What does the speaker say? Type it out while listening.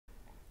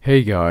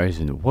Hey guys,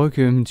 and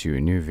welcome to a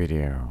new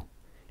video.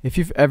 If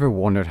you've ever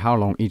wondered how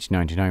long each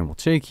 99 will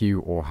take you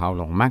or how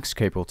long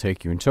Runescape will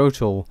take you in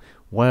total,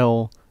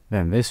 well,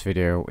 then this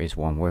video is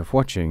one worth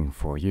watching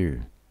for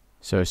you.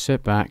 So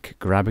sit back,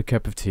 grab a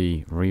cup of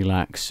tea,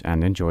 relax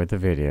and enjoy the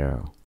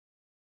video.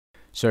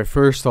 So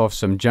first off,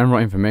 some general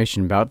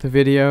information about the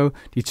video.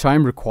 The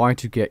time required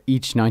to get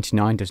each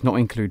 99 does not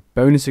include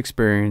bonus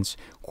experience,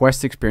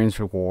 quest experience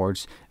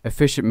rewards,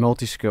 efficient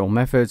multi-skill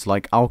methods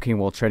like alchemy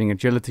while training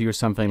agility or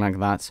something like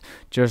that,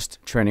 just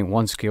training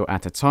one skill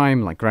at a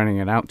time, like grinding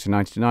it out to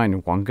 99 in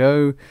one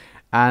go,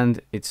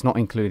 and it's not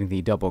including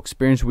the double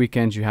experience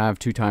weekends you have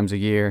 2 times a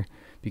year,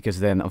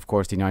 because then of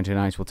course the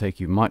 99s will take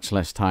you much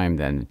less time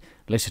than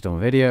listed on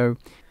video.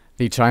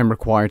 The time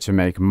required to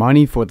make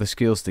money for the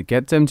skills to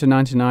get them to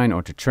 99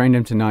 or to train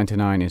them to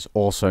 99 is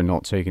also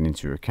not taken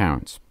into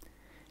account.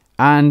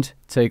 And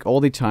take all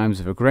the times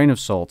with a grain of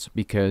salt,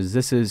 because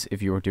this is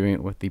if you are doing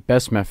it with the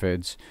best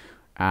methods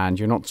and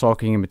you're not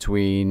talking in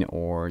between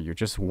or you're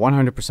just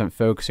 100%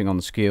 focusing on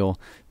the skill,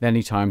 then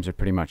the times are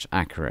pretty much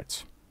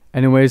accurate.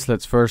 Anyways,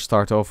 let's first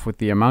start off with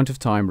the amount of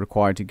time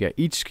required to get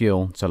each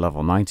skill to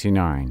level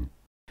 99.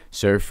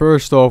 So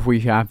first off,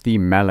 we have the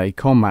melee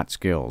combat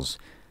skills.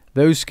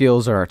 Those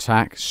skills are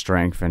attack,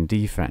 strength and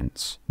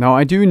defense. Now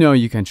I do know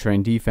you can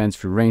train defense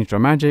through ranged or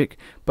magic,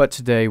 but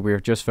today we're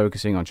just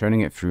focusing on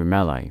training it through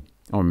melee,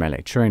 or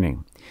melee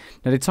training.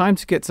 Now the time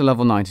to get to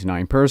level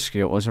 99 per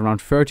skill is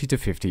around 30 to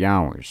 50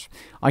 hours.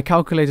 I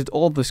calculated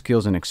all the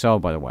skills in Excel,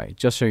 by the way,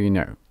 just so you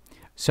know.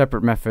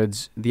 Separate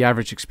methods, the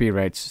average XP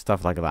rates,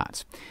 stuff like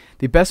that.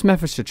 The best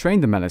methods to train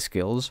the melee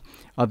skills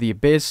are the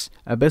Abyss,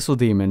 Abyssal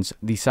Demons,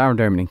 the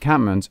Sourdoman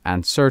Encampment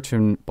and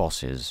certain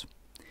bosses.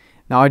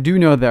 Now I do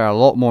know there are a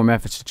lot more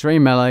methods to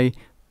train melee,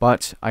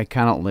 but I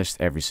cannot list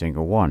every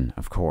single one,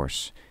 of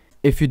course.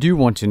 If you do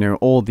want to know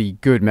all the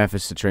good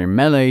methods to train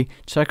melee,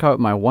 check out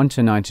my 1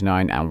 to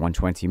 99 and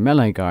 120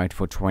 melee guide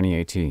for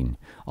 2018.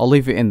 I'll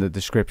leave it in the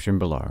description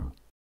below.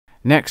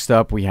 Next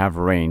up we have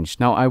range.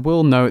 Now I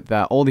will note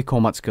that all the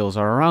combat skills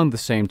are around the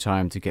same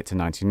time to get to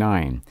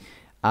 99,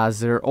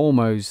 as they're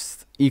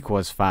almost equal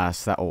as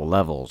fast at all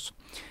levels.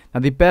 Now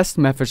the best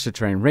methods to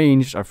train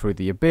ranged are through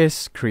the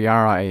Abyss,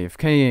 Kriara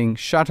AFKing,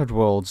 Shattered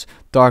Worlds,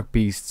 Dark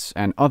Beasts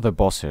and other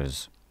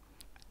bosses.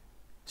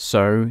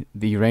 So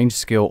the ranged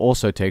skill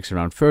also takes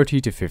around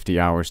 30 to 50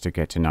 hours to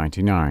get to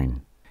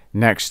 99.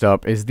 Next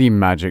up is the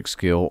magic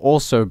skill,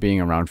 also being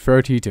around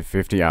 30 to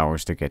 50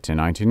 hours to get to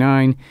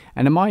 99,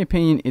 and in my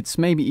opinion it's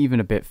maybe even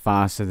a bit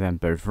faster than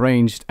both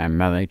ranged and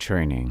melee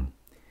training.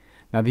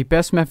 Now the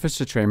best methods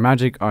to train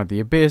magic are the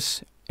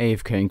Abyss,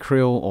 AFK and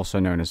Krill, also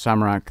known as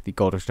Samarak, the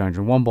God of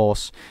Dungeon 1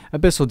 boss,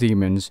 Abyssal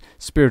Demons,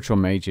 Spiritual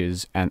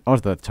Mages, and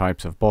other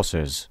types of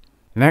bosses.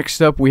 Next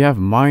up we have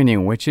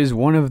mining, which is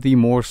one of the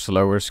more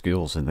slower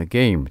skills in the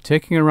game,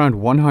 taking around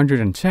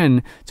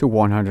 110 to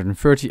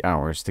 130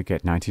 hours to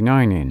get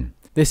 99 in.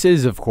 This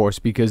is of course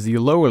because the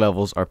lower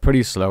levels are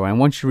pretty slow, and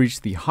once you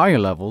reach the higher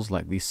levels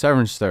like the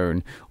Severn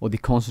Stone or the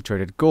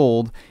Concentrated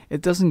Gold, it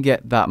doesn't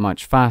get that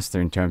much faster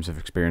in terms of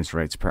experience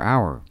rates per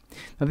hour.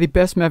 Now the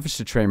best methods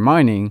to train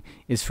mining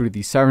is through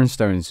the Severn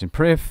Stones in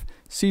Prith,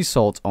 Sea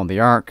Salt on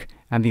the Ark,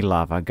 and the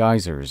Lava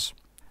Geysers.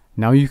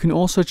 Now you can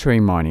also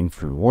train mining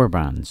through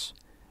warbands.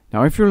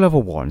 Now if you're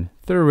level 1,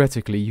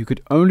 theoretically you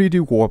could only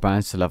do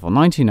warbands to level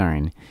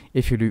 99.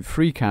 If you do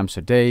 3 camps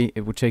a day,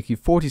 it would take you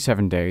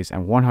 47 days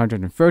and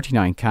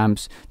 139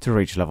 camps to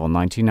reach level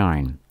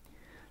 99.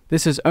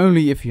 This is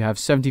only if you have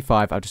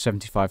 75 out of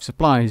 75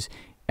 supplies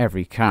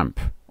every camp,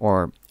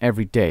 or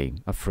every day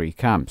of 3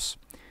 camps.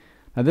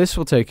 Now this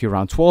will take you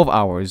around 12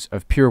 hours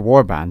of pure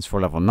warbands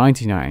for level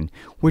 99,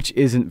 which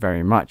isn't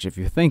very much if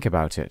you think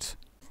about it.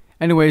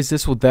 Anyways,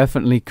 this will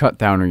definitely cut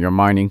down on your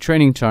mining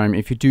training time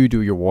if you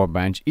do your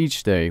warband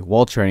each day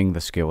while training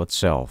the skill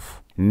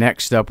itself.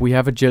 Next up we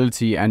have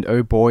agility, and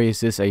oh boy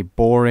is this a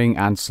boring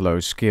and slow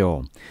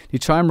skill. The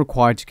time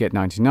required to get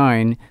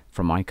 99,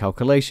 from my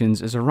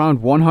calculations, is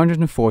around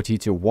 140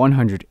 to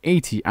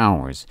 180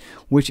 hours,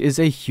 which is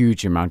a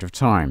huge amount of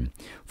time.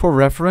 For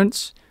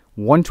reference,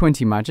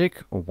 120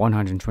 magic or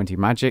 120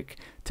 magic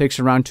takes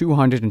around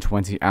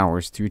 220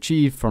 hours to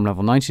achieve from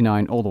level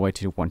 99 all the way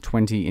to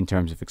 120 in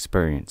terms of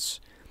experience.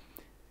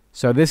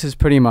 So this is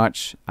pretty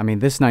much,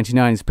 this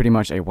 99 is pretty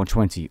much a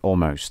 120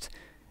 almost.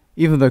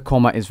 Even though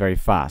combat is very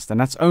fast, and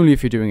that's only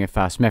if you're doing a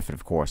fast method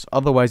of course,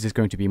 otherwise it's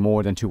going to be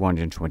more than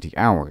 220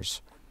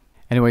 hours.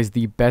 Anyways,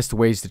 the best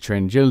ways to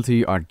train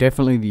agility are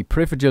definitely the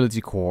Prith Agility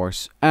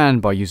course,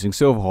 and by using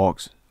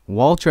Silverhawks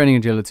while training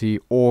agility,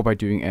 or by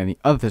doing any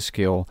other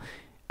skill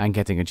and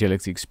getting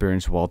agility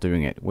experience while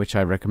doing it, which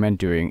I recommend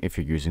doing if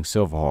you're using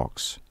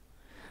Silverhawks,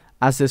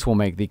 as this will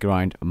make the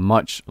grind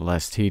much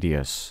less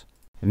tedious.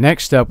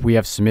 Next up we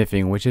have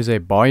smithing, which is a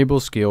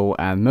buyable skill,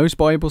 and most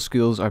buyable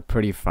skills are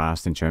pretty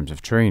fast in terms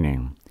of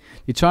training.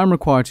 The time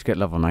required to get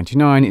level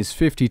 99 is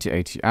 50 to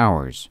 80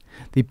 hours.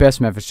 The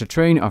best methods to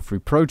train are through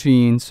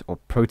proteins,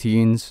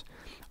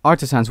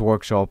 Artisan's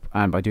Workshop,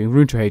 and by doing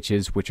Rune to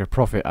H's, which are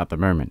profit at the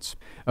moment.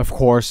 Of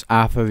course,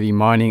 after the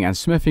mining and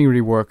smithing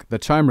rework, the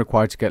time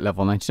required to get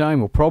level 99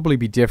 will probably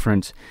be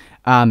different,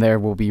 and there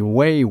will be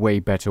way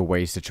better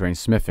ways to train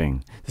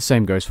smithing. The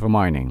same goes for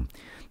mining.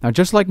 Now,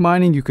 just like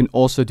mining, you can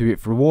also do it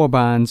for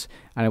warbands,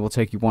 and it will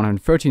take you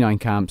 139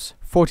 camps,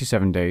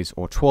 47 days,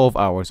 or 12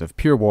 hours of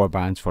pure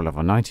warbands for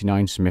level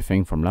 99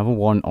 smithing from level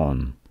 1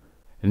 on.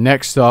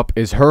 Next up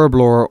is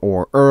Herblore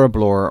or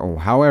Herblore, or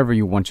however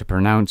you want to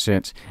pronounce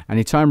it, and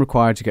the time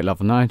required to get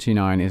level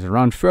 99 is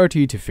around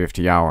 30 to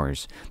 50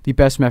 hours. The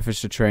best methods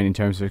to train in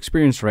terms of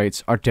experience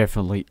rates are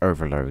definitely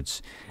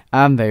overloads,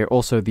 and they are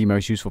also the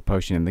most useful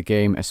potion in the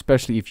game,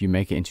 especially if you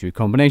make it into a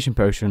combination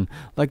potion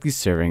like the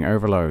Searing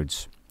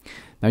Overloads.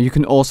 Now, you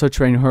can also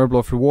train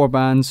Herblore through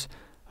warbands.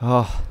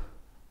 Oh,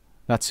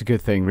 that's a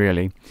good thing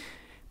really,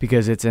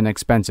 because it's an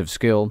expensive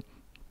skill.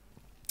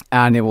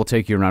 And it will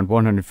take you around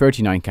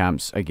 139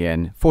 camps,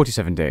 again,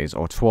 47 days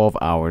or 12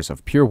 hours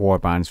of pure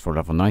warbands for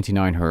level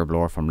 99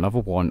 Herblore from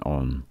level 1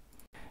 on.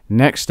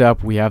 Next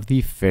up, we have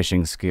the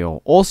fishing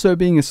skill, also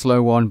being a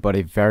slow one, but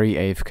a very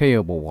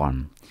AFKable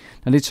one.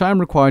 Now, the time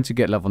required to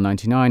get level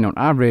 99 on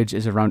average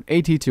is around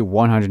 80 to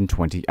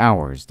 120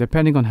 hours,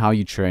 depending on how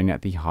you train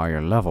at the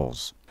higher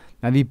levels.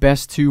 Now, the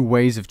best two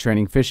ways of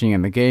training fishing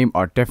in the game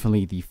are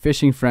definitely the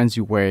Fishing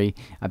Frenzy way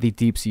at the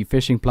deep sea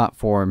fishing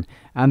platform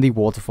and the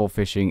waterfall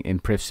fishing in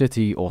Priv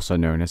City, also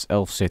known as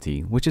Elf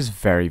City, which is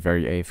very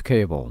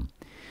AFKable.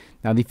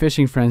 Now, the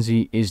Fishing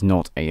Frenzy is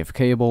not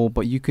AFKable,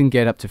 but you can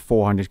get up to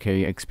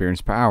 400k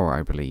experience per hour,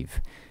 I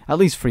believe. At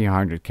least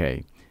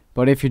 300k.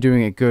 But if you're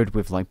doing it good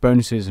with like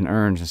bonuses and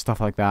earns and stuff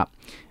like that,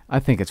 I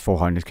think it's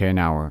 400k an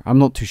hour. I'm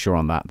not too sure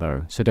on that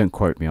though, so don't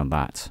quote me on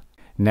that.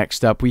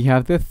 Next up, we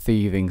have the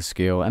Thieving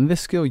skill, and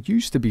this skill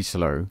used to be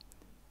slow,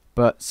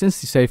 but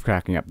since the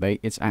safecracking update,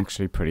 it's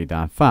actually pretty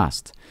damn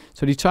fast.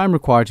 So the time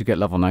required to get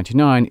level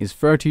 99 is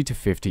 30 to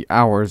 50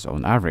 hours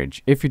on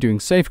average if you're doing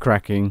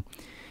safecracking,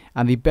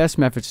 and the best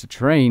methods to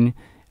train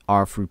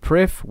are through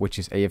Priv, which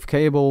is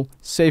AFKable,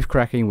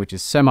 safecracking, which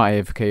is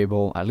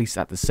semi-AFKable, at least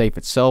at the safe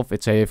itself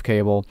it's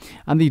AFKable,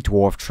 and the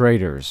Dwarf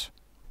Traders.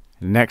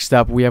 Next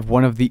up, we have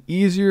one of the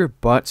easier,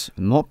 but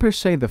not per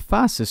se the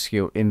fastest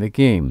skill in the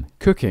game,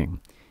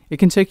 cooking. It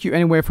can take you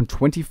anywhere from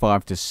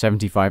 25 to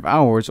 75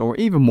 hours, or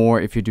even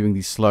more if you're doing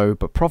the slow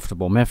but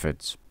profitable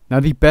methods. Now,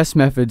 the best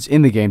methods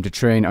in the game to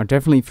train are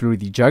definitely through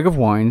the Jug of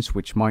Wines,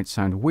 which might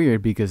sound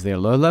weird because they are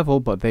low level,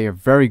 but they are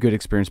very good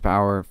experience per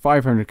hour,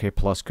 500k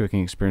plus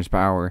cooking experience per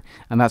hour,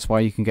 and that's why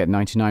you can get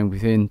 99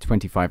 within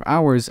 25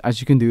 hours, as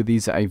you can do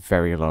these at a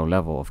very low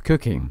level of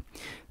cooking.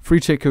 Free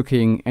chick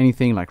cooking,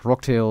 anything like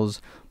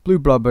rocktails, blue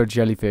blubber,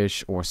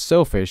 jellyfish, or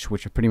sailfish,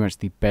 which are pretty much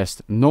the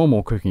best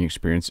normal cooking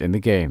experience in the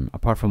game,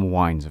 apart from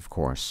wines, of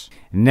course.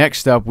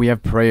 Next up, we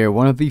have Prayer,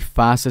 one of the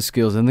fastest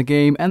skills in the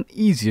game and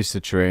easiest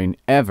to train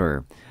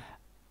ever.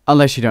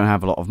 Unless you don't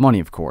have a lot of money,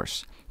 of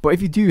course. But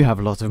if you do have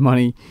a lot of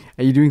money,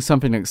 and you're doing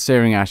something like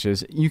Searing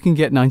Ashes, you can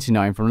get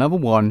 99 from level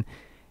 1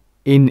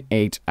 in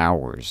 8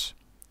 hours.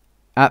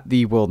 At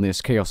the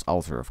Wilderness Chaos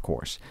Altar, of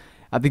course.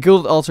 At the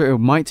Gilded Altar, it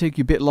might take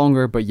you a bit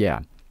longer, but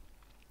yeah.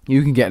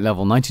 You can get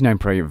level 99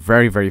 prayer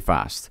very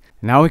fast.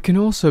 Now, it can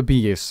also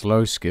be a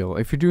slow skill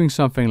if you're doing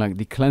something like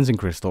the Cleansing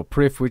Crystal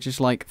Priv, which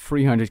is like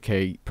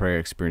 300k prayer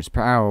experience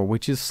per hour,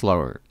 which is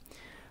slower.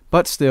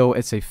 But still,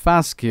 it's a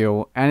fast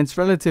skill, and it's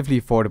relatively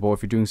affordable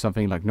if you're doing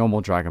something like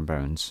normal Dragon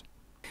Bones.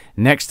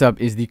 Next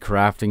up is the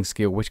Crafting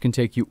skill, which can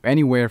take you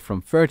anywhere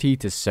from 30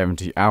 to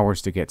 70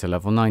 hours to get to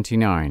level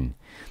 99.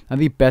 Now,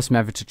 the best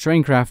methods to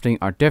train crafting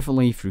are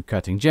definitely through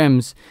cutting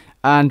gems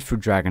and through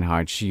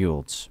Dragonhide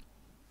shields.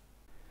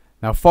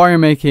 Now, fire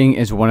making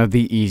is one of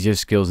the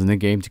easiest skills in the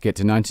game to get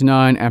to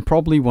 99 and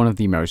probably one of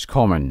the most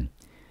common.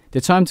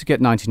 The time to get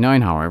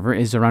 99, however,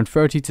 is around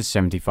 30 to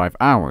 75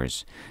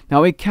 hours.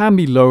 Now, it can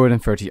be lower than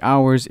 30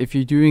 hours if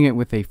you're doing it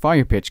with a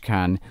fire pitch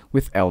can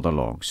with Elder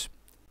Logs.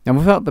 Now,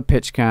 without the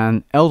pitch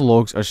can, Elder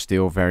Logs are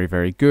still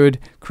very good.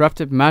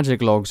 Corrupted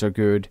magic logs are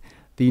good.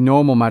 The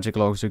normal magic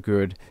logs are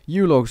good.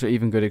 U-logs are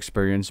even good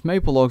experience.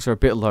 Maple logs are a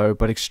bit low,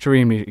 but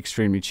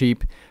extremely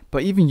cheap.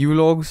 But even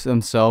U-logs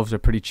themselves are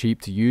pretty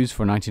cheap to use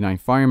for 99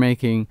 fire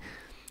making.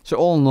 So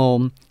all in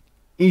all,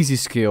 easy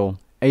skill,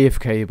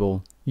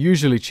 AFKable,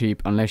 usually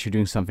cheap unless you're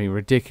doing something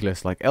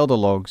ridiculous like Elder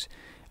Logs.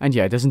 And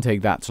yeah, it doesn't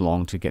take that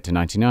long to get to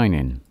 99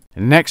 in.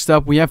 Next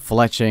up, we have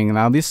fletching.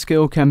 Now, this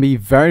skill can be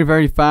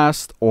very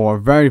fast or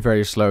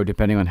very slow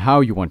depending on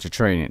how you want to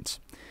train it.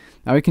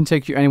 Now, it can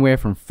take you anywhere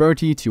from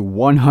 30 to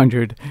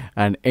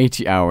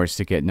 180 hours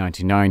to get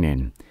 99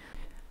 in.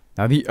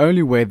 Now, the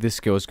only way this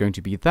skill is going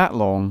to be that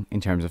long in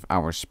terms of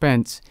hours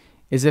spent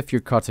is if you're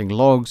cutting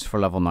logs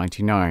for level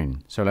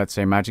 99. So let's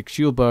say magic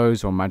shield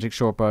bows or magic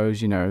short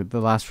bows, you know,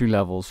 the last 3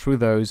 levels through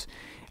those,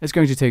 it's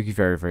going to take you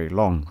very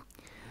long.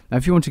 Now,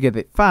 if you want to get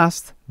it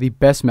fast, the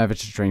best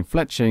methods to train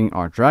fletching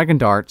are dragon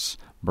darts,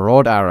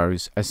 broad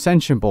arrows,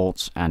 ascension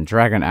bolts, and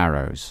dragon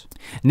arrows.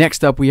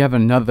 Next up, we have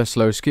another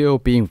slow skill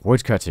being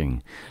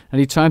woodcutting. Now,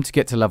 the time to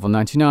get to level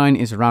 99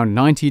 is around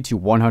 90 to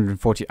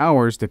 140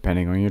 hours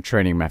depending on your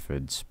training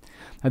methods.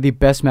 Now, the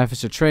best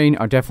methods to train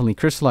are definitely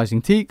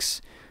crystallizing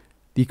teaks,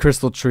 the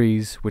crystal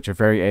trees, which are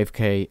very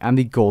AFK, and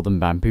the golden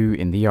bamboo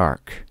in the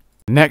Ark.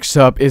 Next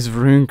up is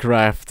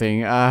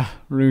runecrafting.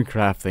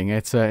 Runecrafting,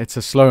 it's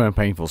a slow and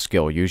painful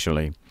skill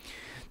usually.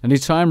 And the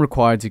time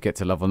required to get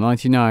to level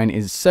 99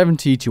 is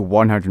 70 to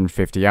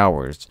 150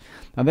 hours.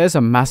 Now there's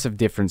a massive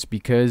difference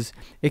because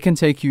it can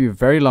take you a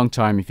very long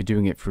time if you're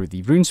doing it through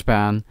the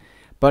runespan,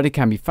 but it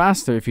can be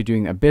faster if you're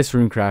doing abyss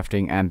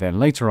runecrafting and then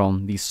later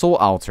on the soul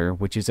altar,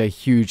 which is a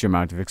huge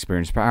amount of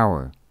experience per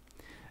hour.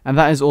 And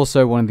that is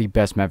also one of the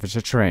best methods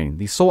to train,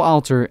 the soul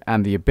altar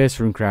and the abyss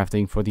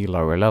runecrafting for the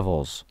lower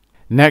levels.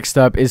 Next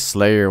up is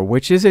Slayer,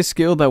 which is a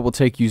skill that will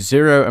take you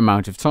zero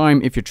amount of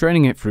time if you're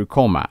training it through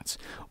combat,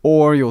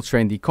 or you'll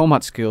train the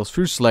combat skills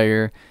through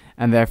Slayer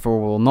and therefore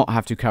will not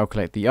have to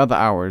calculate the other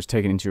hours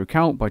taken into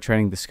account by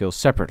training the skills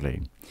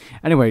separately.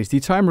 Anyways,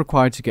 the time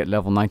required to get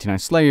level 99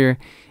 Slayer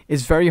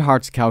is very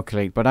hard to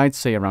calculate, but I'd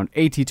say around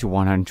 80 to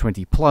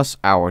 120 plus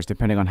hours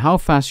depending on how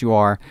fast you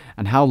are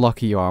and how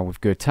lucky you are with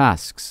good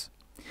tasks.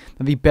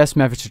 Now, the best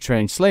methods to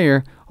train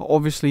Slayer are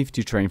obviously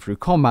to train through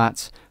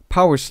combat,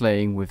 power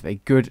slaying with a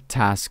good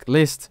task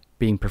list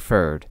being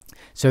preferred,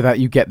 so that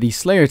you get the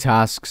Slayer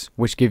tasks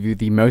which give you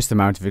the most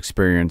amount of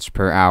experience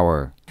per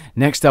hour.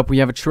 Next up we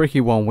have a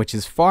tricky one, which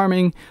is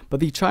farming,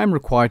 but the time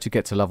required to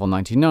get to level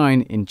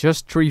 99 in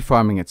just tree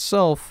farming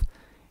itself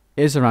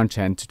is around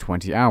 10 to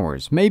 20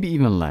 hours, maybe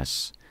even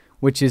less,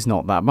 which is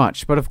not that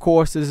much, but of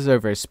course this is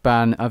over a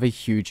span of a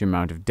huge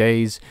amount of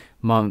days,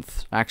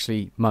 months,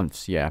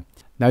 yeah.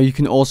 Now you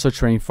can also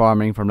train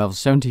farming from level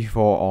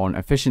 74 on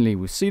efficiently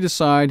with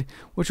Seedicide,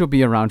 which will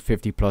be around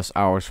 50 plus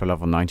hours for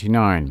level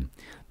 99.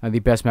 Now the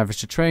best methods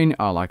to train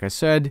are, like I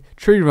said,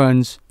 tree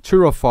runs,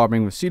 true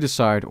farming with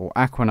Seedicide or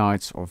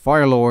Aquanites or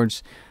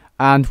Firelords,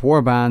 and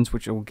warbands,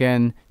 which will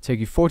again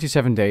take you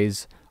 47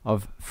 days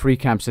of free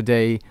camps a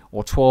day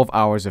or 12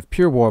 hours of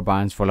pure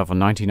warbands for level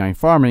 99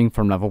 farming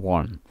from level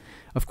 1.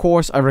 Of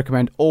course, I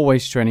recommend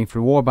always training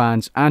through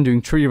warbands and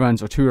doing tree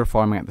runs or tour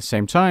farming at the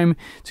same time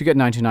to get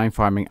 99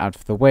 farming out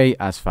of the way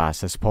as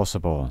fast as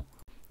possible.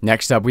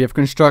 Next up we have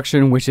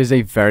construction, which is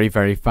a very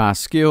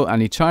fast skill,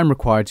 and the time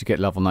required to get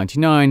level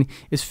 99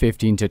 is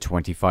 15 to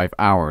 25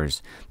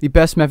 hours. The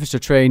best methods to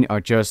train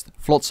are just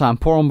Flotsam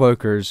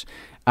Pornbokers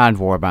and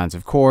warbands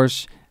of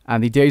course,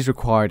 and the days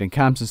required in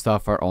camps and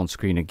stuff are on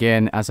screen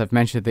again, as I've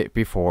mentioned it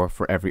before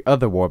for every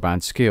other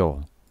warband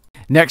skill.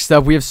 Next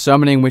up we have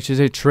summoning, which is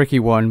a tricky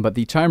one, but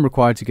the time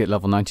required to get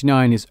level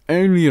 99 is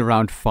only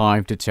around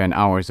 5 to 10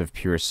 hours of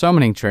pure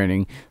summoning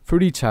training through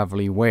the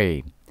Taverley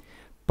Way.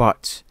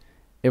 But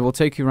it will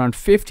take you around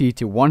 50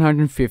 to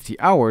 150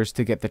 hours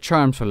to get the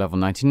charms for level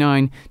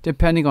 99,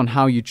 depending on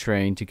how you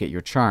train to get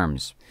your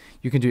charms.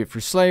 You can do it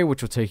through Slay,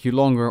 which will take you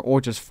longer, or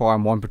just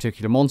farm one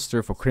particular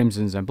monster for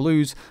crimsons and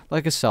blues,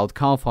 like Assault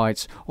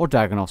Calphites or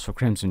Dagonoths for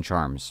crimson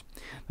charms.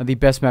 Now the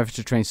best methods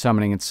to train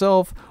summoning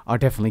itself are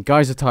definitely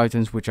Geyser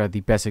Titans, which are the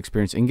best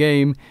experience in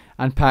game,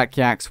 and Pack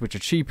Yaks, which are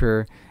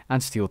cheaper,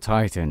 and Steel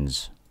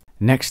Titans.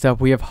 Next up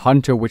we have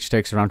Hunter, which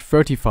takes around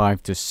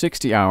 35 to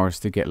 60 hours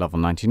to get level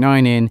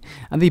 99 in,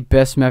 and the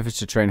best methods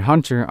to train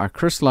Hunter are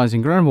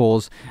Crystallizing Ground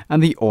Walls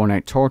and the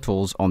Ornate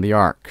Turtles on the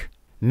Ark.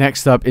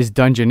 Next up is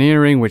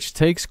Dungeoneering, which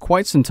takes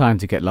quite some time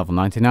to get level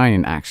 99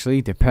 in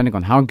actually, depending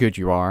on how good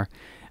you are,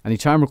 and the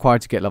time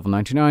required to get level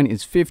 99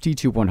 is 50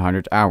 to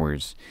 100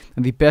 hours.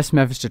 And the best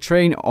methods to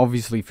train are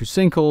obviously through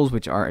Sinkholes,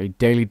 which are a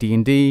daily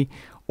D&D,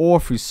 or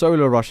through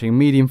solo rushing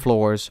medium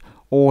floors,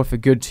 or with a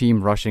good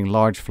team rushing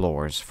large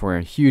floors for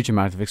a huge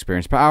amount of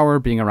experience per hour,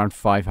 being around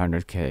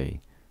 500k.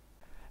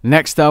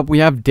 Next up we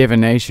have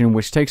Divination,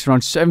 which takes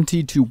around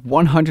 70 to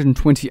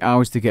 120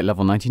 hours to get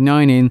level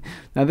 99 in.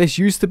 Now this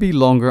used to be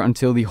longer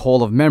until the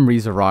Hall of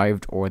Memories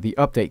arrived or the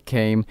update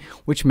came,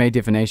 which made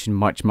Divination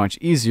much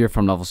easier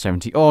from level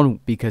 70 on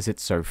because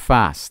it's so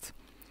fast.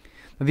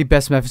 Now the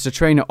best methods to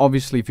train are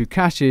obviously through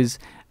caches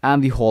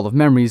and the Hall of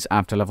Memories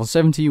after level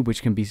 70,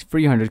 which can be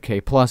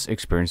 300k plus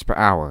experience per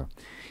hour.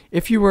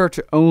 If you were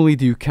to only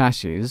do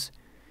caches,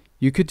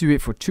 you could do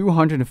it for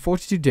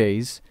 242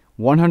 days,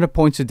 100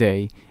 points a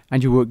day,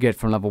 and you would get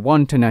from level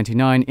 1 to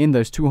 99 in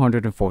those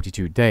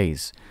 242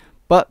 days.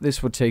 But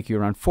this would take you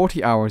around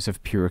 40 hours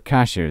of pure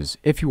caches,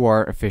 if you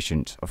are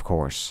efficient, of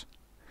course.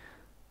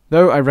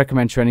 Though I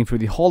recommend training through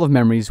the Hall of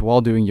Memories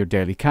while doing your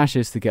daily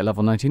caches to get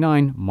level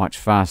 99 much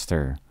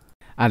faster.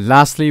 And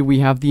lastly, we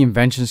have the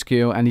Invention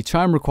skill, and the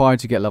time required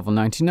to get level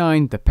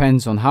 99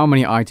 depends on how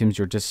many items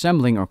you're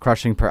disassembling or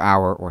crushing per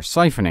hour or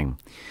siphoning.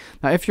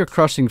 Now if you're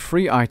crushing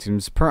 3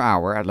 items per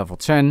hour at level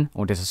 10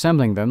 or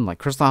disassembling them, like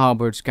Crystal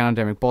Halberds,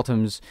 Ganodemic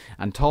Bottoms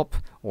and Top,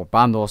 or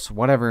Bandos,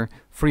 whatever,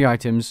 3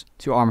 items,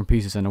 2 armor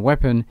pieces and a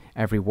weapon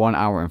every 1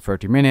 hour and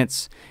 30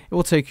 minutes, it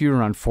will take you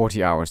around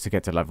 40 hours to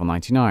get to level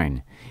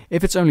 99.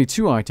 If it's only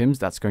 2 items,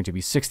 that's going to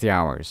be 60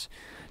 hours.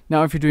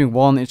 Now if you're doing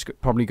 1, it's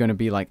probably going to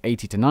be like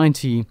 80 to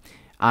 90.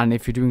 And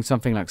if you're doing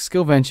something like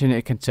Skillvention,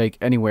 it can take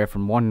anywhere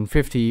from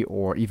 150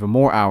 or even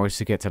more hours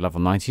to get to level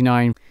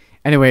 99.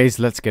 Anyways,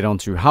 let's get on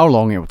to how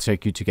long it will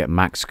take you to get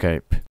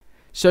Maxcape.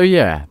 So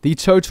yeah, the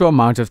total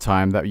amount of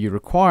time that you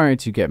require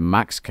to get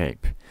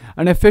Maxcape.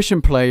 An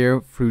efficient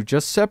player, through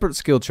just separate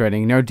skill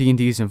training, no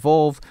D&Ds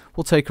involved,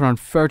 will take around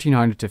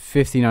 1300 to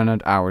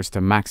 1500 hours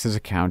to max his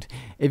account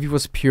if he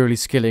was purely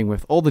skilling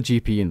with all the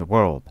GP in the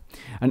world.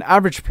 An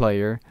average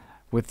player,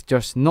 with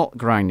just not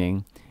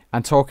grinding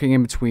and talking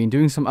in between,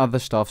 doing some other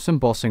stuff, some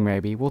bossing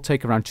maybe, will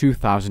take around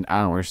 2000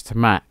 hours to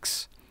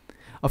max.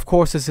 Of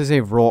course, this is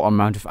a raw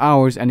amount of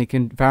hours, and it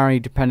can vary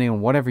depending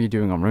on whatever you're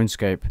doing on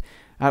Runescape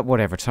at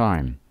whatever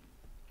time.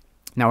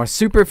 Now, a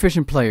super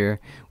efficient player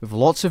with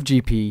lots of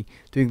GP,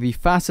 doing the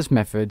fastest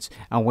methods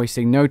and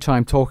wasting no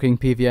time talking,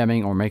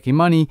 PVMing or making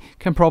money,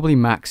 can probably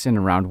max in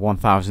around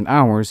 1000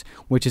 hours,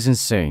 which is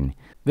insane.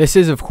 This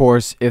is, of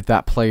course, if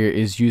that player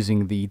is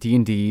using the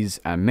D&Ds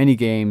and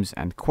minigames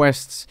and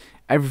quests,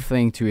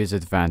 everything to his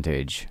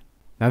advantage.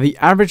 Now, the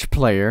average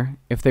player,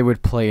 if they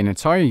would play an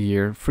entire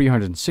year,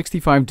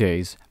 365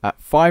 days, at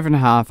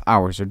 5.5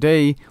 hours a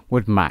day,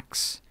 would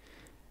max.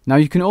 Now,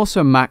 you can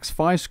also max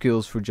 5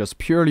 skills for just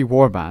purely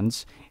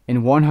warbands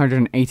in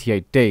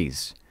 188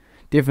 days.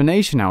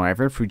 Divination,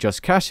 however, through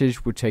just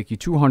caches would take you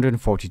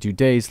 242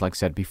 days, like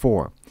said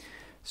before.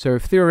 So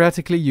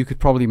theoretically, you could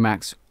probably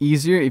max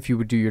easier if you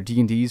would do your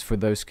D&Ds for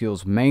those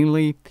skills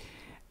mainly.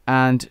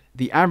 And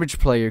the average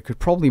player could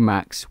probably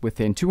max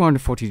within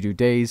 242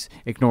 days,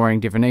 ignoring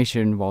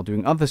divination while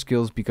doing other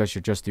skills because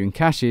you're just doing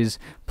caches,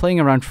 playing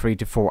around 3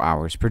 to 4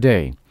 hours per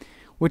day,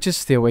 which is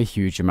still a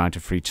huge amount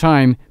of free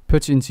time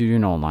put into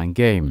an online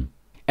game.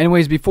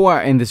 Anyways, before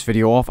I end this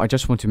video off, I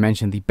just want to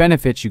mention the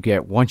benefits you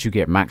get once you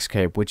get Max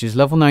Cape, which is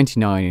level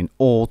 99 in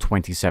all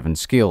 27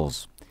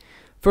 skills.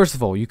 First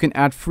of all, you can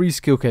add free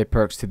skill cape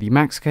perks to the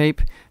Max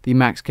Cape. The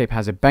Max Cape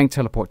has a bank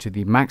teleport to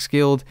the Max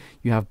Guild.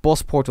 You have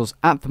boss portals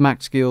at the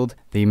Max Guild.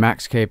 The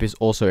Max Cape is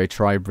also a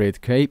tri-brid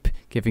cape,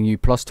 giving you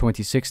plus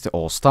 26 to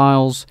all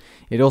styles.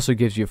 It also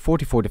gives you a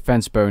 44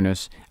 defense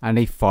bonus and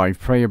a 5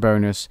 prayer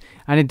bonus,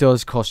 and it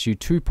does cost you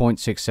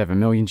 2.67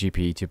 million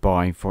GP to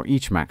buy for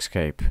each Max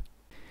Cape.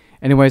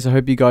 Anyways, I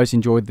hope you guys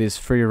enjoyed this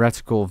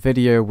theoretical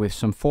video with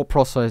some thought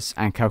process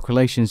and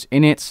calculations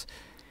in it.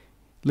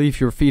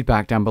 Leave your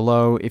feedback down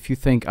below. If you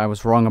think I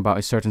was wrong about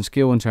a certain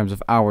skill in terms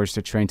of hours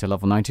to train to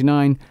level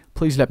 99,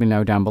 please let me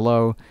know down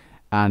below,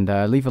 and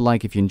leave a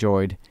like if you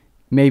enjoyed.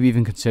 Maybe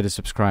even consider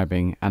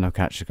subscribing, and I'll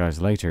catch you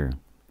guys later.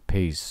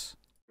 Peace.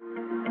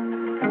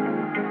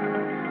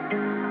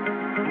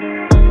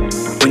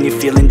 When you're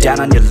feeling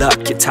down on your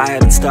luck, you're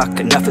tired and stuck,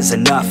 enough is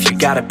enough, you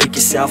gotta pick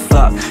yourself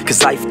up,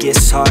 cause life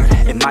gets hard,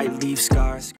 it might leave scars.